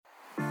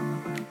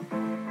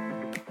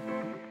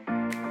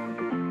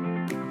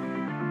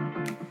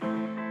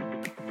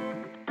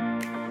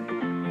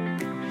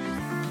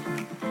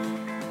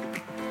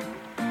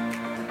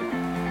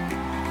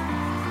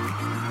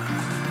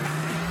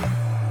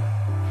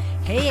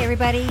Hey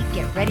everybody,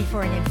 get ready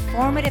for an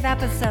informative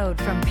episode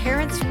from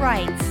Parents'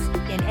 Rights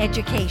in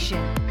Education.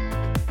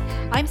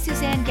 I'm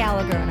Suzanne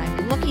Gallagher and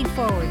I'm looking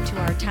forward to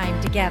our time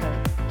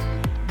together.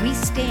 We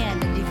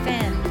stand and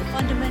defend the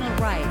fundamental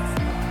rights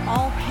of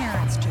all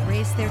parents to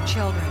raise their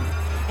children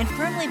and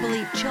firmly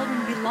believe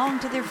children belong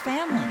to their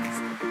families,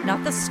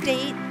 not the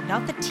state,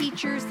 not the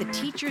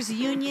teachers'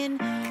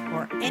 union,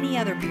 or any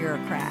other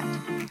bureaucrat.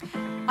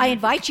 I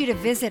invite you to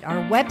visit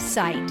our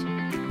website,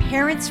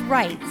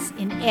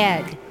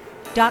 parentsrightsined.com.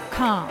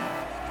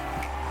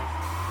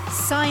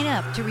 Sign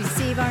up to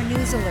receive our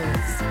news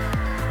alerts.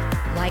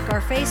 Like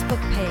our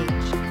Facebook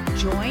page.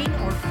 Join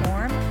or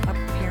form a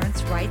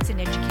Parents' Rights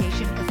in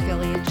Education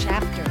affiliate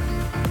chapter.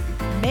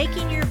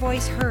 Making your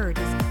voice heard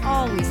is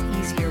always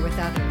easier with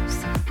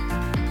others.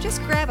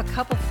 Just grab a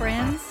couple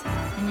friends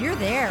and you're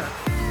there.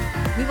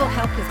 We will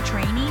help with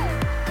training,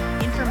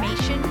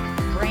 information,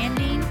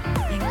 branding,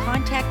 and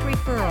contact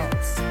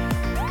referrals.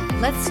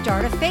 Let's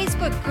start a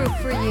Facebook group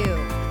for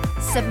you.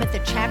 Submit the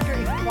chapter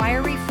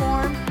inquiry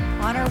form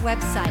on our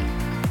website,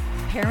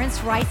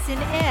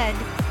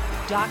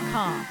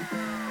 parentsrightsined.com.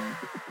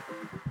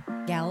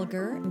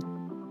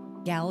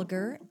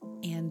 Gallagher,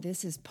 and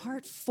this is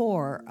part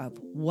 4 of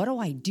What Do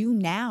I Do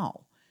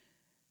Now?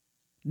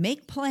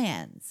 Make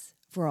plans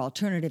for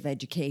alternative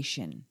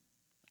education.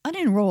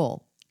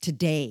 Unenroll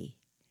today.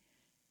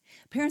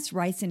 Parents'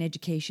 Rights in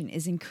Education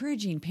is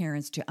encouraging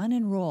parents to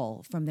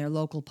unenroll from their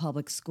local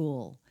public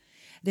school.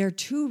 There are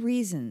 2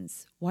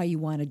 reasons why you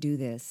want to do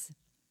this.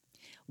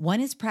 One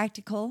is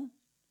practical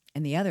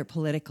and the other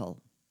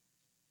political.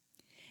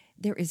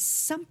 There is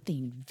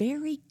something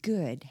very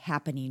good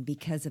happening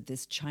because of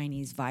this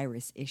Chinese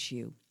virus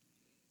issue.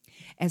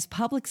 As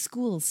public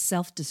schools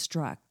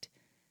self-destruct,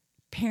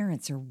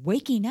 parents are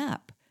waking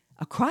up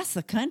across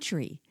the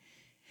country.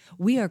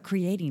 We are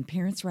creating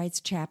parents'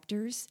 rights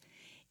chapters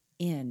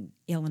in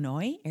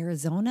Illinois,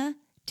 Arizona,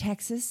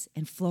 Texas,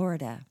 and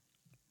Florida,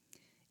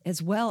 as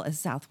well as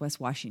Southwest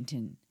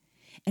Washington.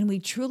 And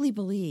we truly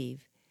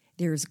believe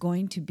there is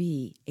going to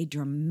be a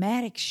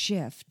dramatic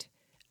shift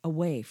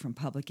away from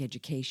public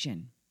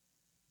education.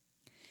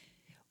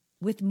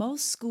 With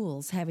most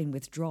schools having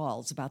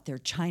withdrawals about their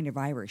China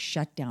virus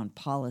shutdown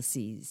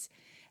policies,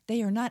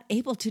 they are not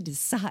able to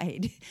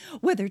decide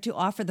whether to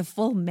offer the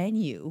full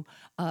menu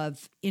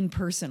of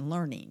in-person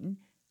learning,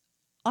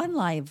 on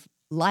live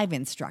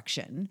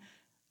instruction,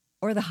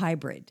 or the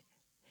hybrid.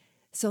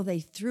 So they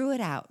threw it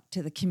out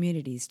to the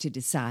communities to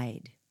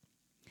decide.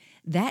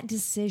 That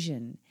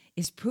decision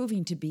is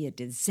proving to be a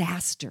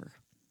disaster.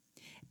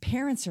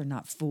 Parents are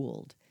not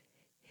fooled.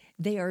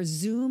 They are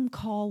Zoom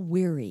call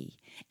weary,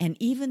 and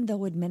even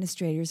though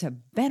administrators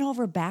have bent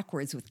over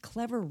backwards with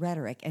clever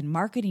rhetoric and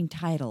marketing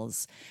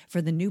titles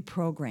for the new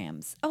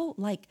programs,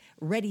 like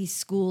Ready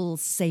School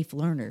Safe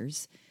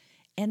Learners,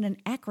 and an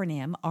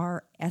acronym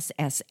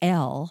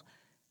RSSL,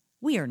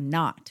 we are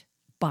not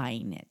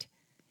buying it.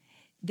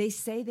 They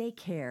say they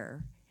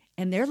care,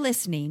 and they're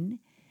listening,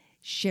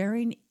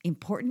 sharing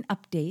important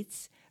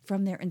updates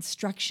from their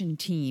instruction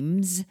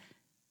teams,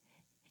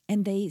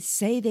 and they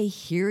say they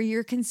hear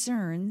your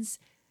concerns,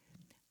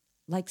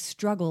 like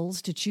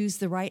struggles to choose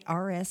the right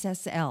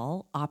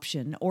RSSL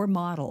option or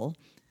model.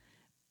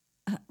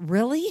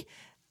 Really?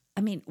 I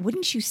mean,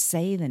 wouldn't you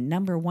say the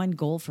number one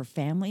goal for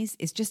families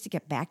is just to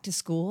get back to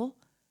school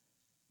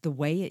the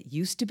way it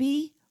used to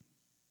be?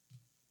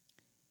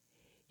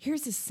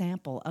 Here's a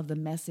sample of the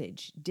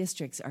message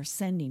districts are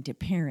sending to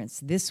parents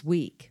this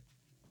week.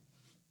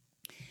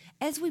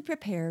 As we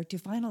prepare to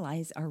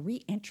finalize our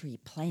re-entry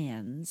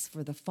plans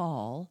for the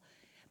fall,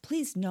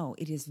 please know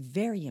it is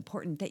very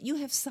important that you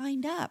have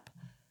signed up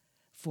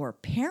for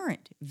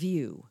Parent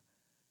View.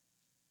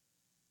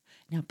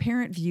 Now,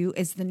 Parent View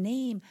is the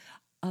name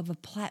of a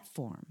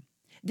platform.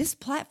 This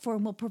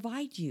platform will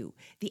provide you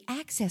the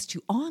access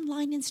to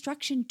online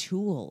instruction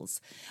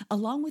tools,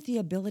 along with the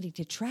ability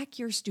to track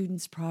your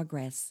students'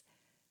 progress.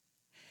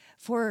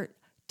 For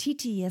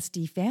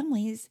TTSD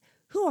families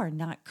who are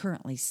not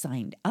currently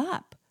signed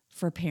up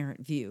for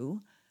Parent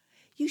View,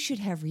 you should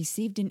have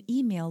received an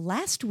email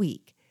last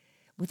week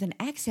with an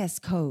access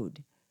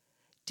code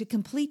to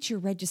complete your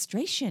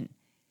registration,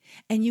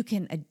 and you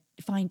can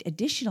find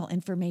additional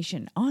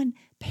information on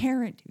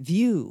Parent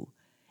View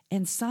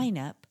and sign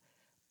up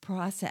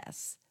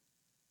process.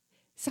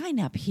 Sign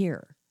up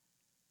here.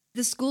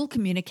 The school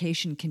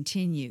communication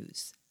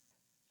continues.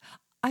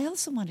 I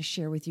also want to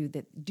share with you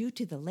that due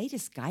to the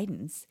latest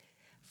guidance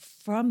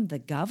from the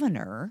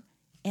governor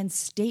and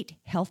state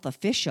health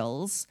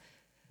officials,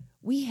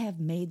 we have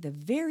made the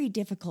very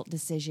difficult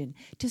decision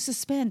to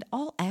suspend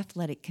all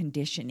athletic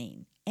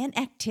conditioning and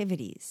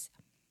activities.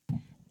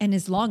 And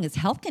as long as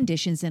health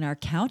conditions in our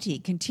county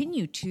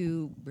continue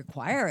to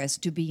require us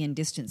to be in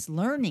distance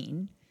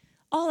learning,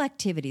 all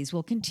activities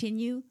will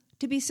continue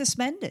to be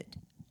suspended.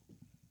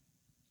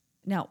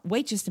 Now,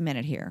 wait just a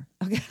minute here.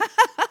 Okay.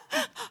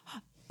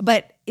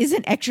 But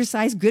isn't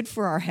exercise good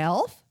for our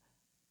health?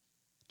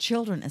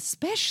 Children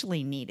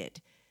especially need it.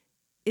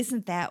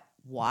 Isn't that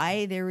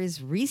why there is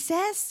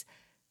recess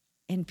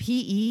and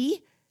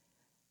PE?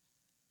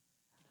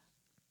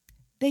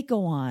 They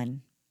go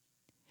on.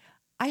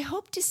 I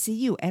hope to see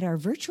you at our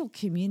virtual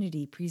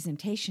community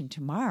presentation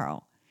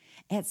tomorrow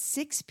at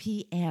 6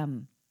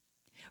 p.m.,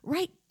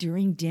 right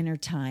during dinner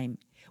time.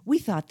 We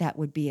thought that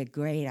would be a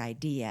great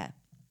idea.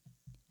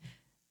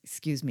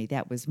 Excuse me,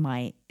 that was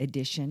my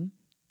addition.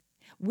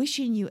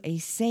 Wishing you a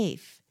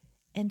safe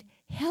and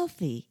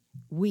healthy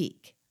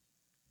week.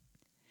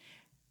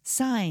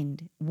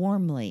 Signed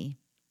warmly,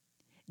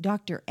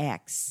 Dr.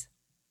 X.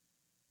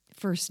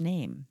 First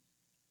name.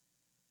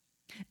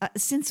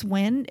 Since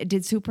when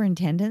did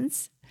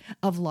superintendents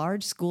of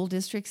large school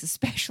districts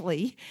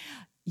especially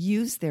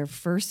use their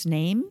first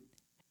name?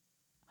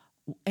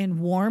 And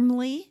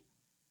warmly?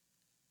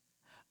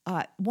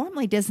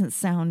 Warmly doesn't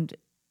sound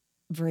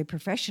very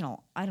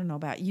professional. I don't know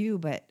about you,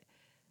 but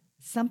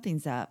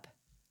something's up.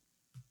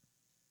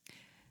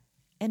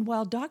 And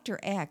while Dr.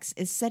 X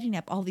is setting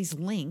up all these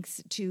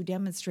links to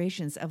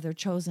demonstrations of their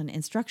chosen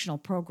instructional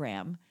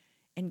program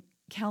and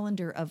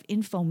calendar of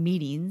info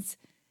meetings,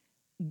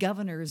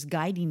 governor's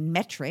guiding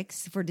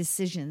metrics for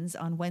decisions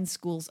on when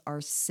schools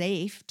are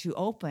safe to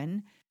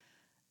open,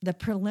 the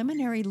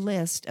preliminary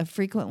list of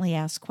frequently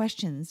asked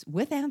questions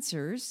with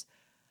answers,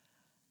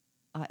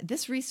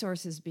 this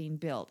resource is being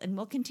built and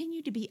will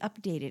continue to be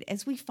updated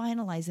as we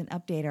finalize and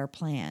update our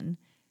plan.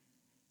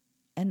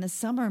 And the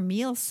summer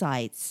meal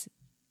sites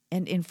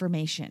and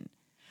information.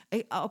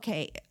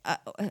 Okay,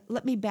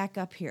 let me back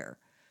up here.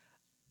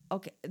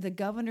 Okay, the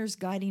governor's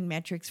guiding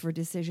metrics for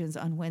decisions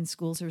on when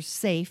schools are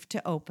safe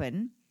to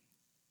open.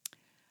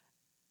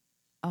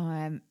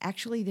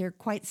 Actually, they're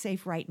quite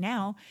safe right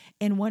now.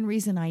 And one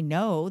reason I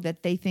know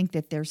that they think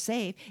that they're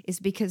safe is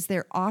because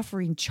they're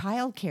offering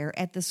childcare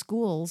at the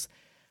schools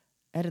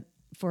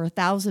for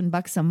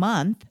 $1,000 a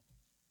month.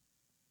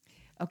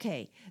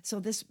 Okay, so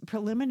this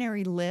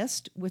preliminary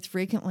list with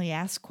frequently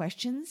asked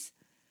questions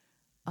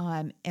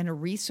and a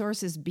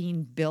resource is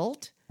being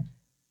built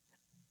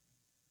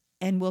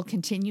and will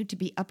continue to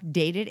be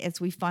updated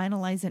as we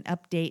finalize and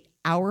update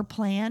our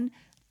plan.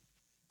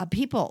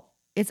 People,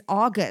 it's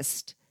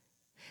August.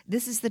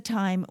 This is the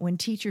time when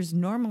teachers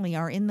normally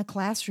are in the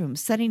classroom,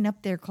 setting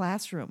up their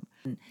classroom,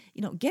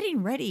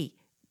 getting ready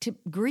to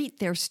greet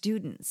their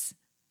students.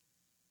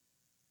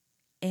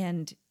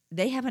 And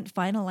they haven't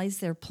finalized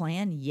their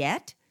plan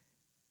yet.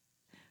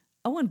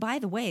 Oh, and by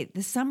the way,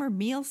 the summer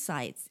meal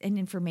sites and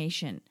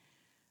information,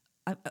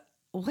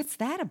 what's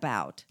that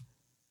about?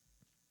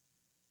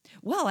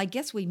 Well, I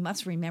guess we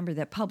must remember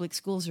that public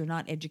schools are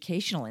not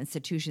educational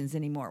institutions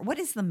anymore. What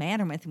is the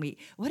matter with me?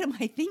 What am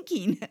I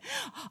thinking?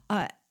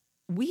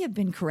 We have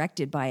been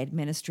corrected by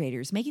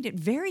administrators, making it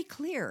very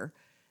clear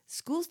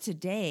schools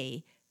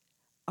today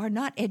are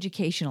not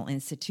educational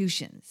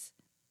institutions.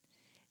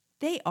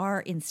 They are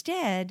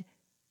instead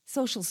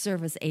social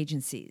service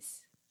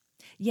agencies.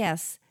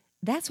 Yes,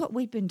 that's what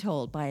we've been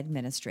told by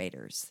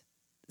administrators.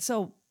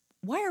 So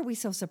why are we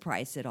so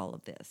surprised at all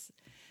of this?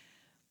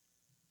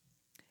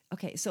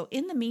 Okay, so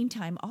in the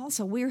meantime,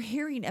 also, we're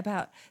hearing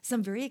about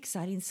some very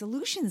exciting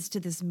solutions to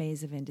this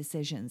maze of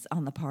indecisions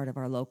on the part of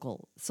our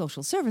local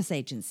social service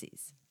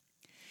agencies.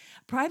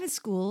 Private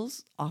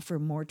schools offer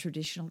more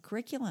traditional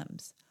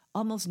curriculums,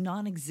 almost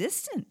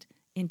non-existent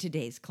in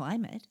today's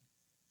climate.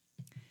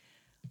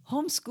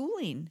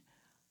 Homeschooling.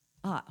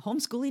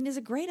 Homeschooling is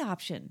a great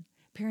option.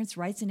 Parents'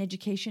 Rights in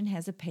Education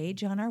has a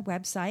page on our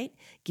website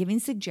giving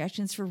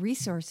suggestions for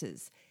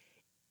resources.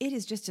 It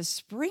is just a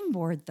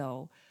springboard,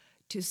 though,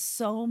 to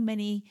so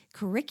many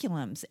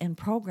curriculums and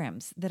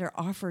programs that are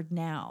offered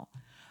now.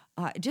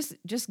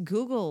 Just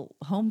Google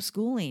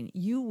homeschooling.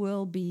 You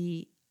will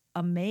be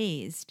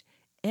amazed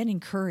and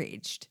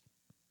encouraged.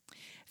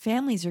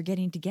 Families are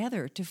getting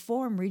together to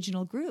form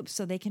regional groups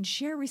so they can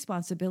share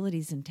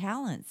responsibilities and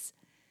talents.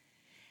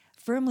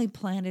 Firmly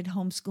Planted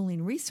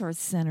Homeschooling Resource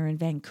Center in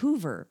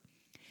Vancouver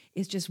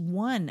is just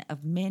one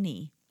of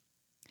many.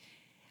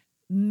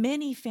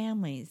 Many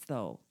families,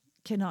 though,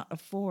 cannot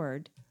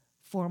afford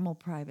formal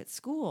private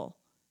school,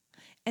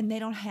 and they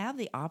don't have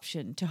the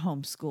option to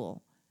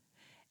homeschool.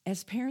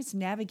 As parents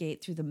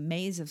navigate through the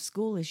maze of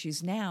school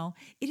issues now,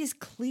 it is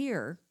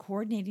clear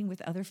coordinating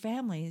with other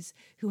families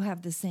who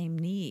have the same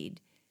need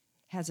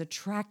has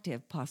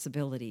attractive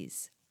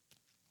possibilities.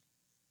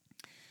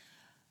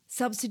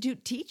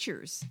 Substitute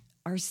teachers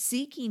are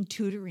seeking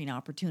tutoring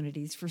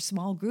opportunities for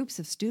small groups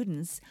of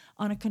students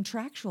on a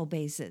contractual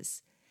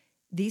basis.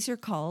 These are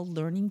called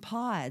learning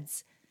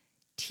pods.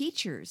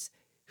 Teachers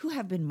who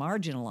have been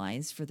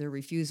marginalized for their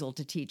refusal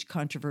to teach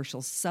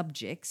controversial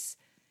subjects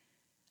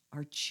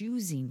are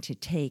choosing to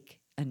take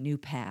a new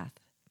path.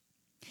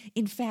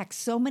 In fact,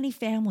 so many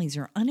families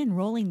are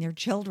unenrolling their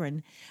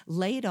children.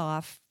 Laid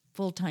off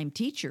full-time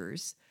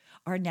teachers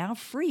are now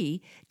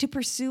free to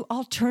pursue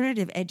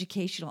alternative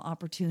educational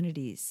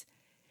opportunities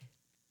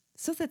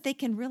so that they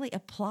can really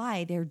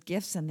apply their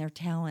gifts and their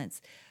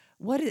talents.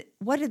 What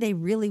do they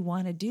really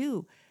want to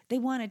do? They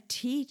want to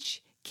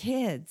teach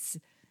kids.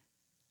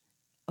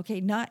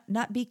 Okay,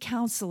 not be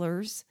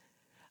counselors,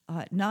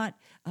 not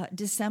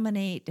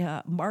disseminate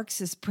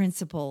Marxist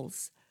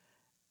principles.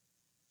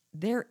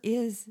 There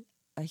is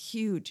a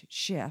huge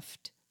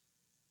shift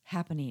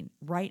happening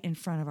right in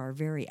front of our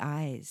very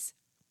eyes.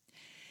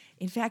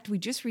 In fact, we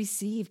just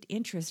received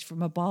interest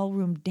from a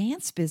ballroom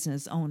dance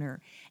business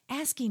owner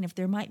asking if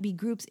there might be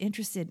groups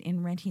interested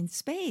in renting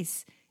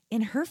space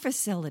in her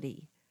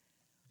facility.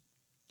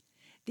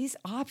 These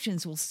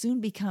options will soon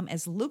become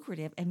as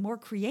lucrative and more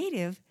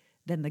creative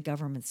than the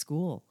government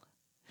school.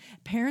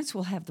 Parents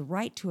will have the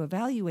right to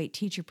evaluate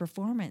teacher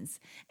performance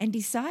and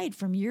decide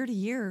from year to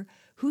year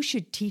who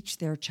should teach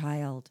their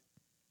child.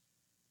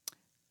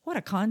 What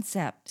a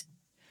concept!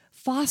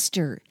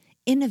 Foster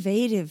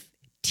innovative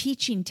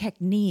teaching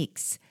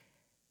techniques.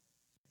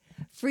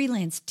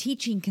 Freelance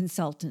teaching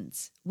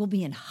consultants will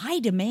be in high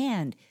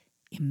demand.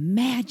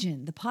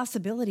 Imagine the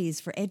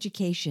possibilities for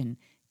education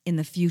in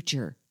the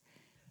future.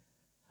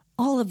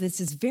 All of this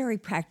is very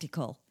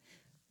practical.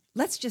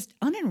 Let's just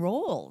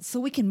unenroll so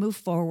we can move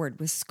forward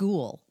with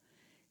school.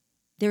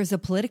 There's a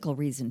political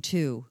reason,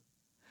 too.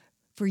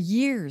 For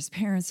years,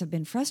 parents have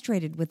been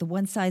frustrated with the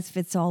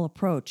one-size-fits-all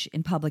approach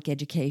in public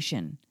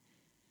education.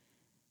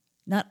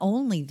 Not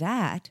only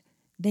that,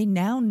 they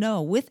now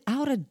know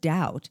without a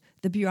doubt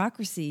the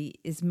bureaucracy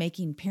is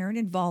making parent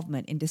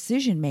involvement in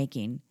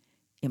decision-making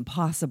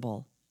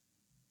impossible.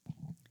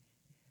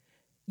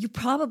 You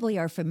probably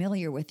are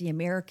familiar with the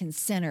American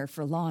Center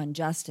for Law and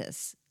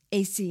Justice,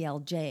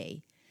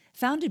 ACLJ,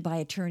 founded by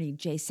attorney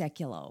Jay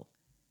Sekulow.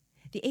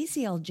 The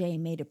ACLJ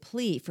made a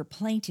plea for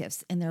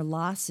plaintiffs in their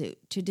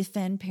lawsuit to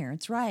defend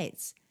parents'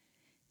 rights.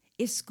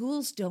 If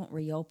schools don't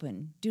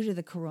reopen due to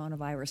the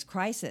coronavirus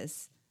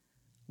crisis,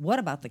 what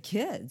about the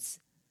kids?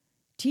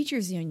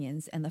 Teachers'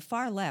 unions and the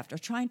far left are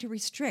trying to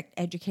restrict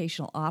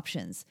educational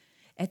options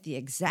at the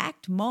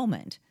exact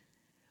moment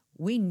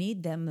we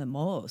need them the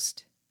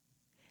most.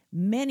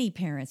 Many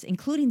parents,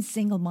 including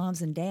single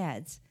moms and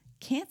dads,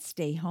 can't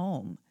stay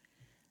home.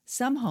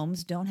 Some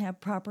homes don't have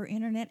proper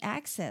internet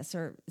access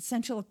or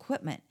essential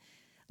equipment,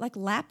 like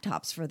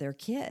laptops for their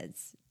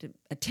kids, to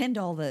attend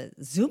all the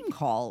Zoom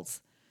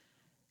calls.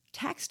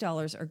 Tax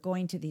dollars are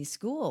going to these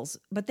schools,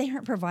 but they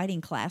aren't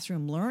providing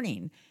classroom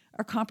learning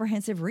or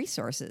comprehensive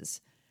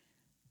resources.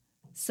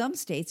 Some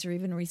states are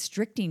even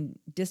restricting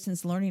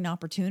distance learning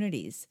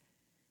opportunities.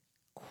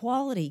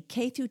 Quality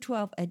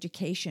K-12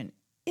 education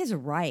is a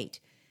right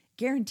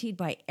guaranteed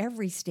by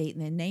every state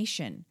in the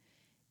nation.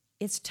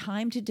 It's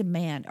time to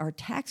demand our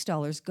tax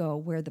dollars go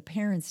where the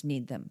parents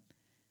need them.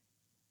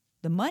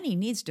 The money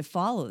needs to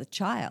follow the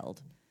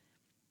child.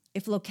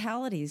 If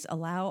localities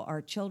allow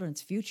our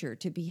children's future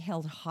to be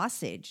held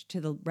hostage to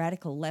the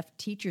radical left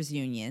teachers'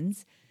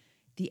 unions,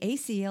 the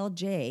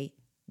ACLJ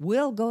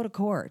will go to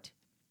court.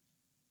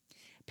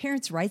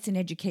 Parents' Rights in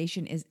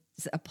Education is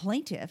a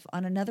plaintiff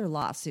on another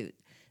lawsuit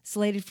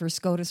slated for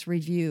SCOTUS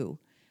review.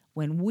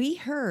 When we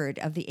heard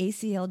of the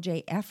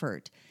ACLJ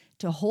effort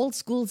to hold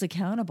schools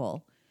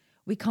accountable,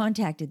 we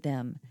contacted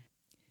them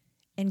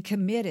and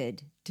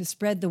committed to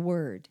spread the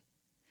word.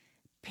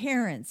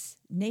 Parents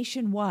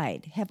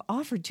nationwide have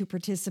offered to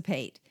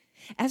participate.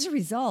 As a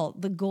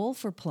result, the goal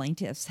for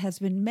plaintiffs has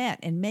been met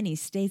in many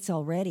states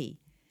already.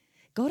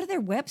 Go to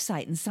their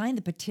website and sign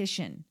the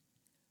petition.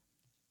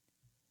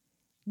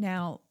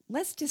 Now,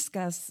 let's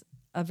discuss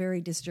a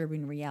very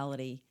disturbing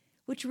reality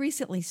which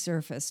recently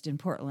surfaced in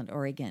Portland,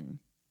 Oregon.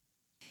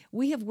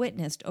 We have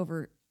witnessed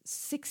over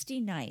 60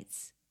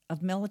 nights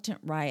of militant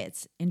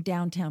riots in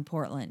downtown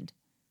Portland.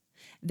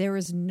 There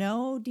is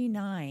no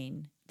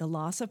denying the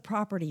loss of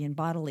property and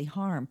bodily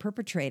harm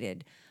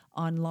perpetrated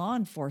on law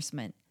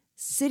enforcement,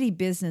 city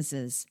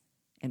businesses,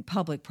 and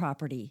public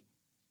property.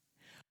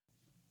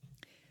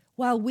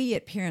 While we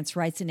at Parents'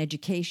 Rights in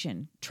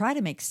Education try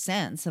to make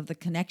sense of the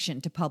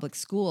connection to public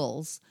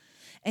schools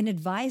and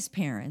advise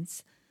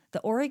parents, the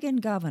Oregon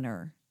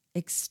governor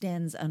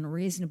extends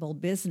unreasonable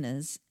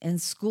business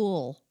and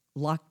school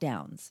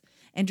lockdowns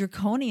and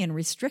draconian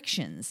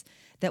restrictions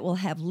that will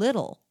have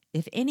little,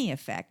 if any,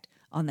 effect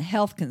on the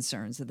health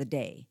concerns of the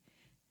day.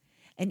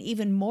 And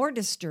even more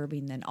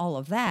disturbing than all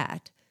of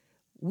that,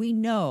 we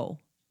know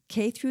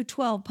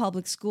K-12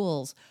 public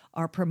schools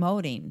are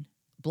promoting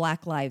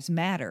Black Lives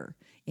Matter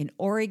in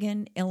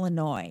Oregon,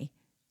 Illinois,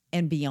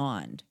 and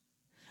beyond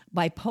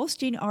by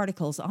posting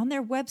articles on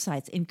their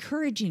websites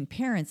encouraging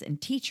parents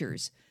and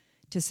teachers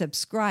to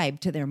subscribe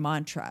to their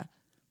mantra,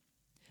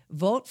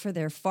 vote for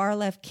their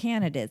far-left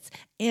candidates,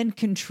 and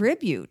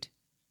contribute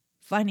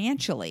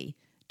financially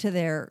to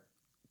their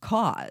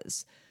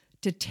cause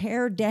to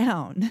tear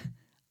down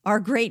our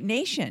great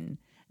nation.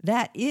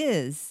 That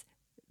is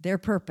their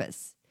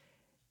purpose,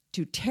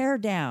 to tear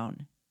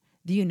down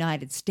the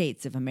United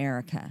States of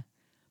America.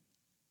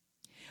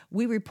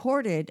 We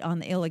reported on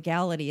the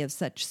illegality of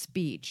such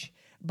speech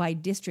by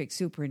district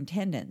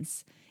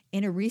superintendents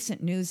in a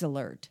recent news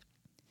alert.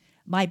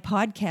 My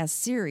podcast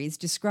series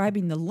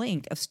describing the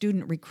link of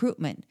student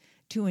recruitment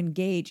to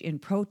engage in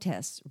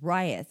protests,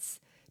 riots,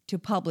 to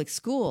public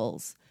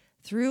schools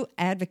through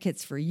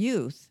Advocates for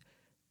Youth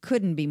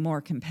couldn't be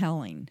more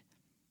compelling.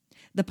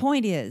 The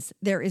point is,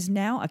 there is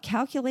now a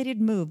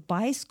calculated move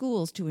by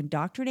schools to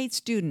indoctrinate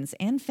students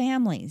and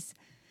families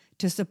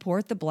to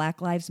support the Black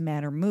Lives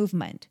Matter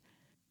movement.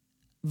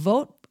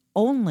 Vote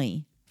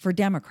only for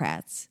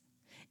Democrats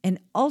and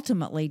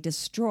ultimately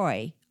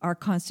destroy our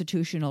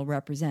constitutional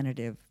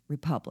representative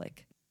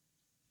republic.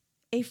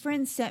 A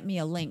friend sent me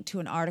a link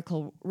to an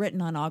article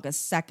written on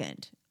August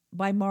 2nd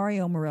by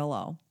Mario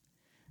Murillo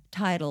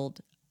titled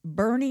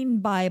 "Burning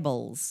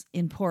Bibles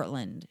in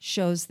Portland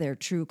Shows Their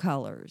True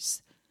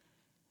Colors."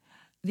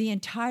 The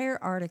entire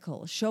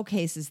article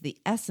showcases the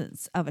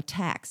essence of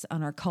attacks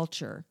on our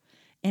culture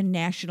and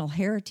national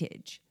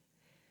heritage.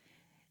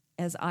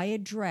 As I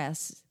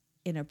addressed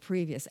in a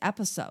previous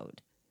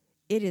episode,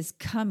 it is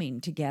coming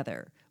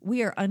together.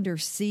 We are under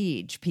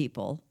siege,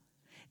 people.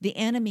 The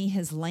enemy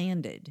has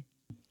landed.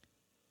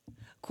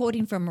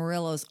 Quoting from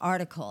Murillo's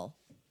article,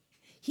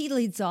 he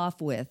leads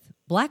off with,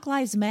 "Black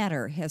Lives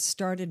Matter has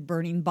started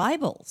burning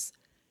Bibles.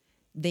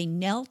 They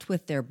knelt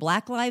with their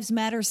Black Lives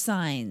Matter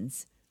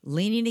signs,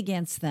 leaning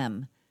against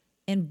them,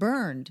 and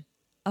burned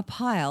a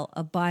pile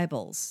of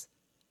Bibles.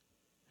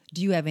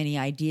 Do you have any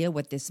idea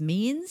what this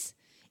means?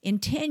 In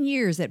 10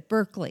 years at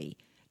Berkeley,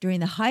 during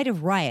the height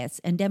of riots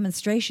and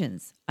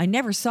demonstrations, I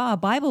never saw a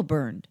Bible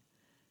burned.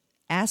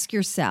 Ask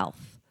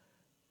yourself,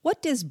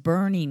 what does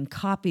burning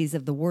copies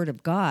of the Word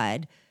of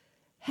God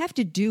have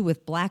to do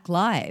with Black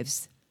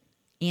lives?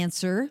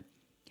 Answer,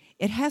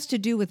 it has to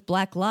do with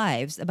Black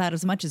lives about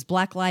as much as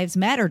Black Lives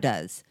Matter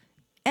does.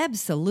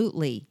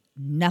 Absolutely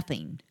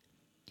nothing.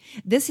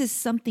 This is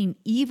something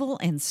evil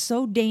and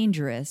so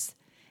dangerous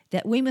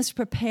that we must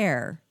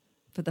prepare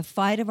for the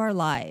fight of our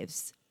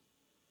lives.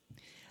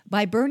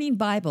 By burning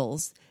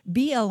Bibles,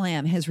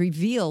 BLM has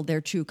revealed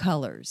their true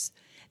colors.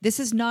 This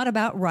is not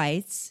about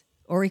rights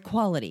or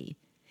equality,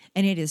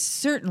 and it is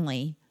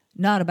certainly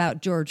not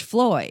about George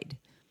Floyd.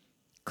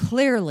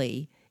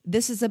 Clearly,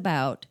 this is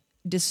about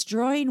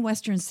destroying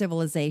Western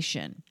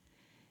civilization,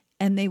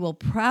 and they will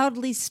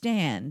proudly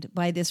stand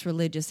by this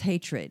religious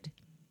hatred.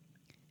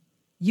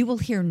 You will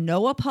hear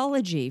no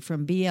apology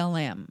from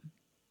BLM.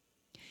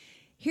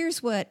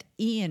 Here's what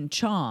Ian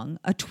Chong,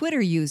 a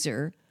Twitter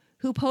user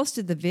who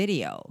posted the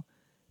video,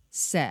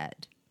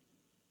 said,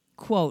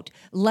 quote,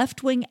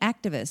 left-wing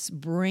activists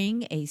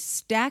bring a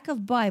stack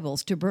of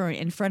Bibles to burn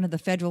in front of the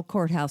federal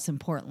courthouse in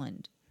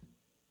Portland,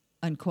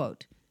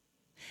 unquote.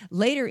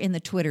 Later in the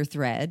Twitter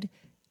thread,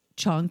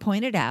 Chong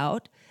pointed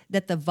out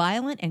that the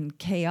violent and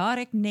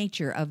chaotic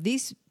nature of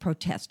these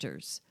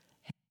protesters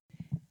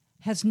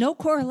has no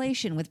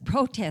correlation with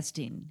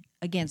protesting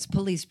against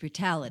police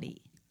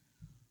brutality.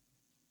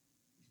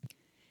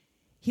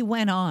 He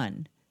went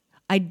on,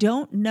 I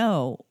don't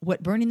know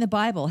what burning the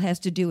Bible has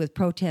to do with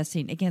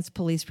protesting against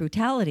police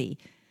brutality.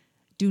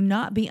 Do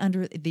not be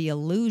under the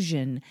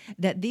illusion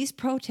that these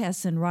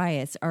protests and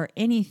riots are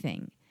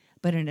anything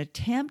but an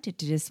attempt to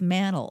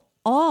dismantle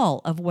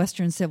all of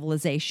Western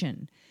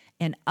civilization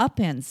and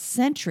upend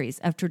centuries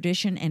of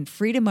tradition and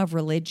freedom of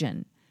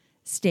religion,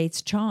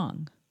 states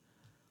Chong.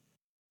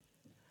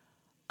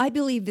 I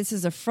believe this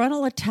is a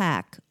frontal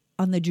attack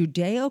on the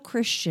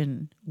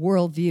Judeo-Christian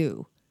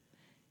worldview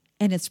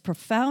and its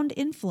profound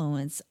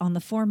influence on the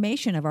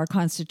formation of our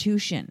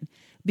Constitution,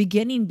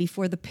 beginning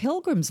before the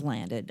Pilgrims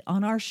landed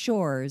on our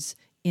shores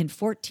in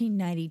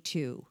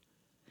 1492.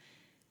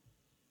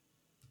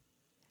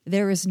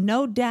 There is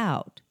no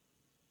doubt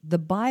the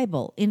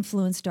Bible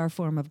influenced our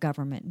form of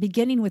government,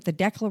 beginning with the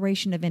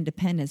Declaration of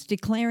Independence,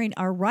 declaring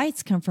our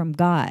rights come from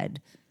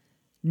God,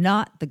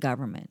 not the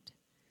government.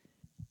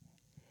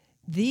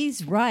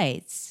 These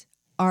rights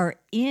are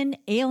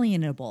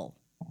inalienable.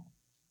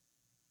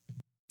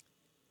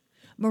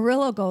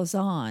 Murillo goes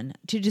on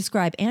to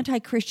describe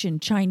anti-Christian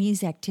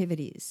Chinese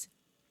activities.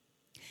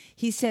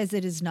 He says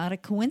it is not a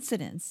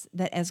coincidence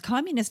that as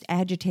communist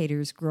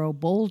agitators grow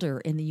bolder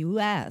in the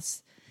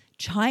U.S.,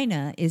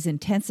 China is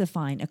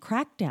intensifying a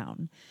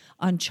crackdown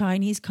on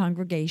Chinese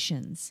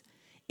congregations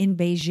in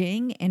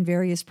Beijing and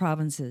various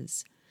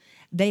provinces.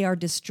 They are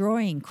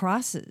destroying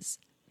crosses,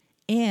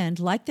 and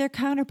like their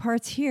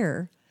counterparts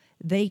here,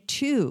 they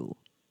too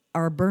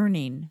are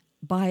burning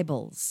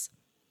Bibles.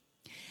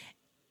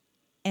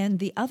 And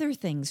the other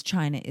things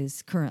China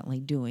is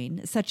currently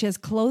doing, such as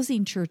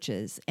closing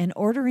churches and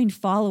ordering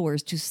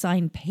followers to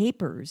sign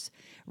papers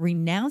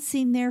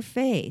renouncing their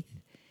faith,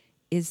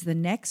 is the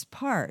next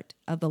part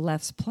of the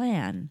left's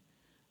plan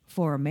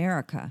for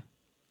America.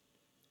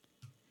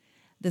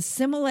 The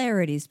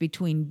similarities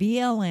between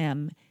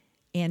BLM,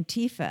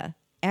 Antifa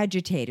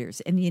agitators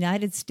in the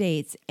United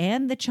States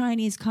and the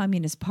Chinese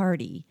Communist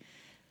Party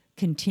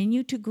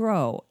continue to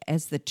grow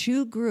as the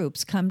two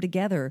groups come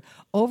together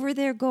over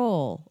their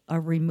goal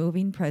of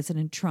removing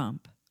President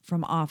Trump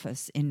from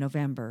office in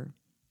November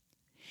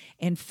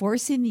and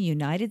forcing the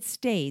United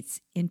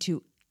States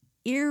into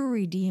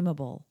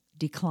irredeemable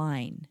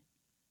decline.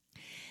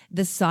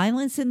 The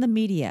silence in the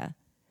media,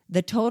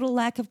 the total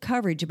lack of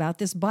coverage about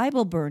this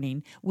Bible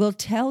burning will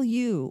tell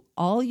you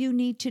all you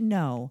need to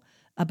know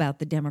about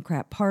the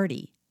Democrat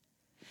Party.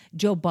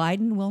 Joe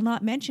Biden will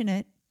not mention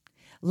it,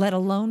 let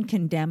alone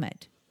condemn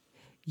it.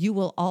 You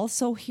will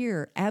also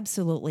hear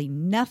absolutely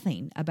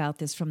nothing about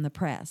this from the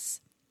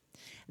press.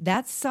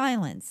 That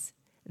silence,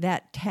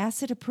 that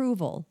tacit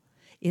approval,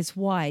 is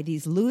why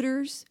these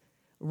looters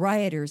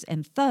rioters,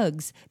 and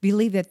thugs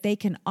believe that they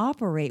can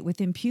operate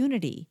with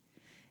impunity.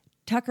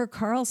 Tucker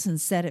Carlson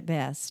said it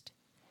best.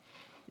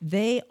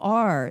 They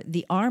are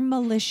the armed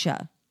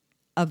militia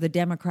of the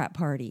Democrat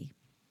Party.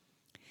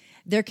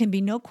 There can be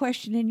no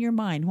question in your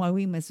mind why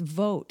we must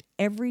vote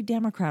every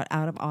Democrat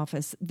out of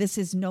office. This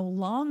is no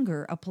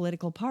longer a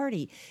political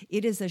party.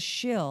 It is a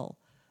shill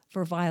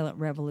for violent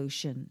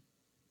revolution,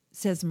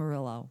 says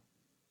Murillo.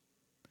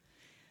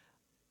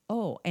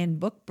 Oh, and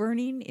book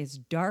burning is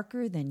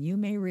darker than you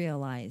may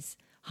realize.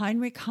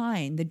 Heinrich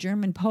Heine, the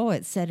German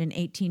poet, said in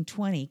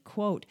 1820,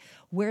 quote,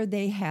 "Where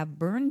they have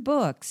burned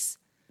books,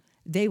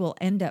 they will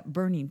end up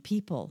burning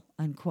people,"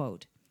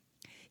 unquote.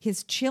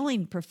 His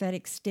chilling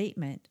prophetic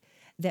statement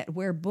that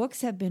where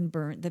books have been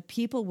burnt, the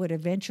people would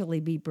eventually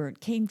be burnt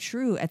came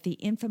true at the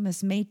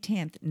infamous May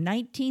 10th,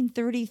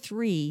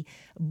 1933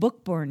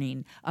 book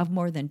burning of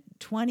more than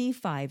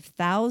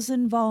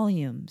 25,000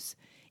 volumes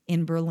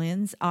in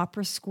Berlin's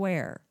Opera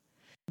Square,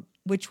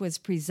 which was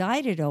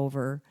presided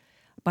over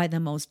by the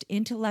most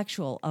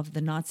intellectual of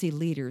the Nazi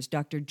leaders,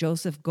 Dr.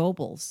 Joseph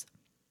Goebbels.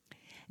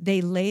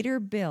 They later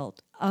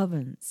built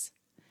ovens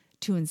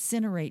to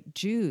incinerate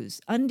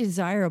Jews,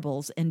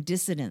 undesirables, and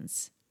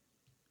dissidents.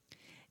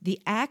 The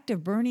act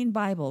of burning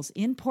Bibles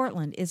in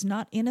Portland is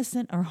not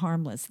innocent or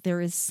harmless. There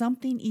is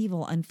something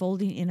evil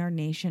unfolding in our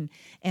nation,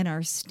 and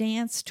our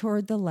stance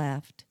toward the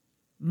left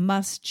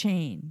must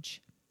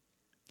change.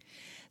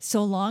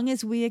 So long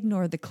as we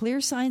ignore the clear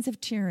signs of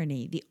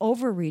tyranny, the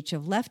overreach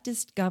of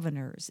leftist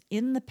governors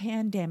in the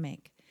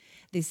pandemic,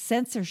 the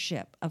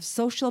censorship of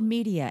social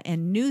media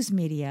and news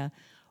media,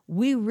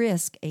 we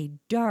risk a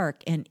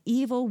dark and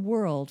evil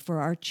world for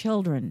our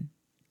children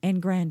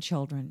and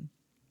grandchildren.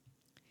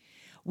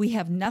 We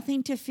have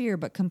nothing to fear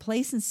but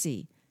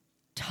complacency,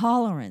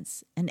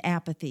 tolerance, and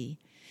apathy.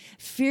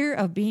 Fear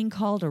of being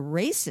called a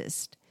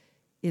racist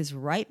is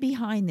right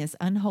behind this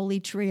unholy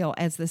trio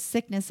as the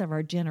sickness of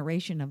our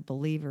generation of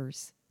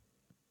believers.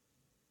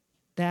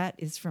 That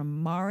is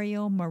from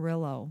Mario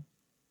Murillo.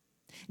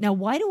 Now,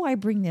 why do I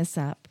bring this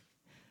up?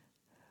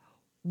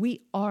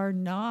 We are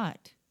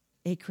not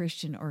a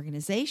Christian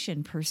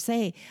organization per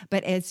se,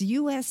 but as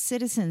U.S.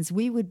 citizens,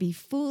 we would be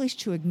foolish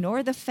to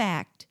ignore the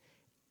fact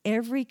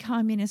every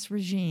communist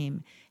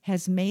regime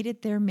has made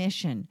it their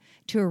mission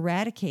to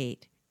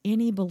eradicate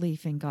any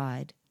belief in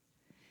God.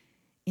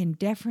 In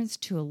deference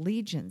to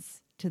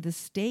allegiance to the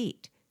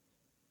state,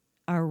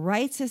 our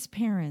rights as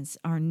parents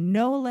are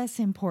no less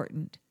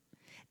important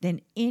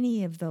than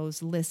any of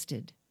those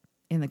listed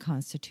in the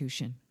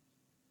Constitution.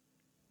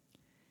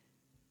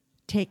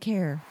 Take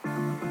care.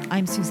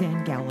 I'm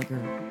Suzanne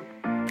Gallagher,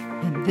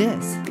 and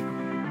this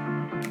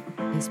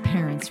is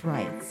Parents'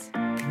 Rights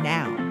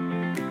Now.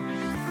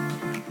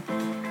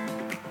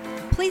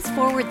 Please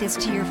forward this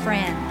to your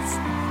friends.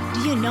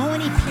 Do you know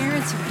any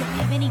parents who don't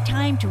have any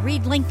time to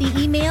read lengthy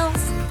emails?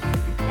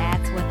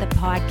 That's what the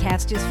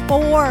podcast is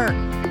for.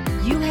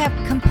 You have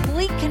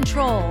complete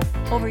control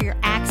over your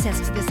access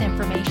to this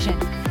information,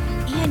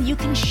 and you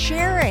can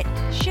share it.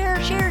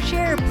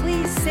 Share.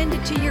 Please send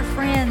it to your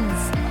friends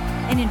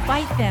and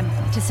invite them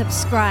to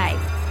subscribe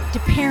to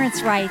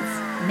Parents' Rights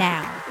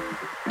Now.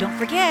 Don't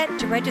forget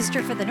to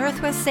register for the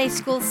Northwest Safe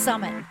Schools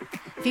Summit,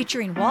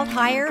 featuring Walt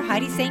Heyer,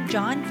 Heidi St.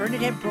 John,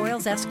 Bernadette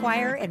Broyles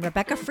Esquire, and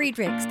Rebecca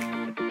Friedrichs.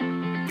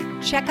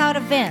 Check out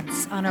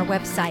events on our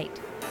website.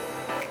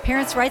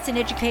 Parents' Rights in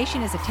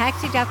Education is a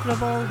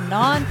tax-deductible,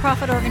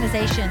 non-profit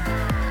organization.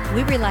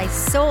 We rely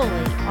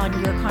solely on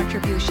your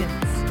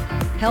contributions.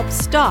 Help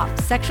stop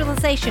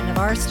sexualization of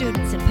our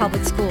students in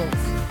public schools.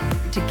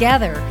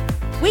 Together,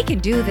 we can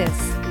do this.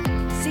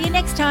 See you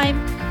next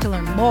time to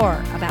learn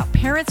more about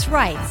Parents'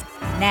 Rights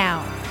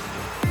Now.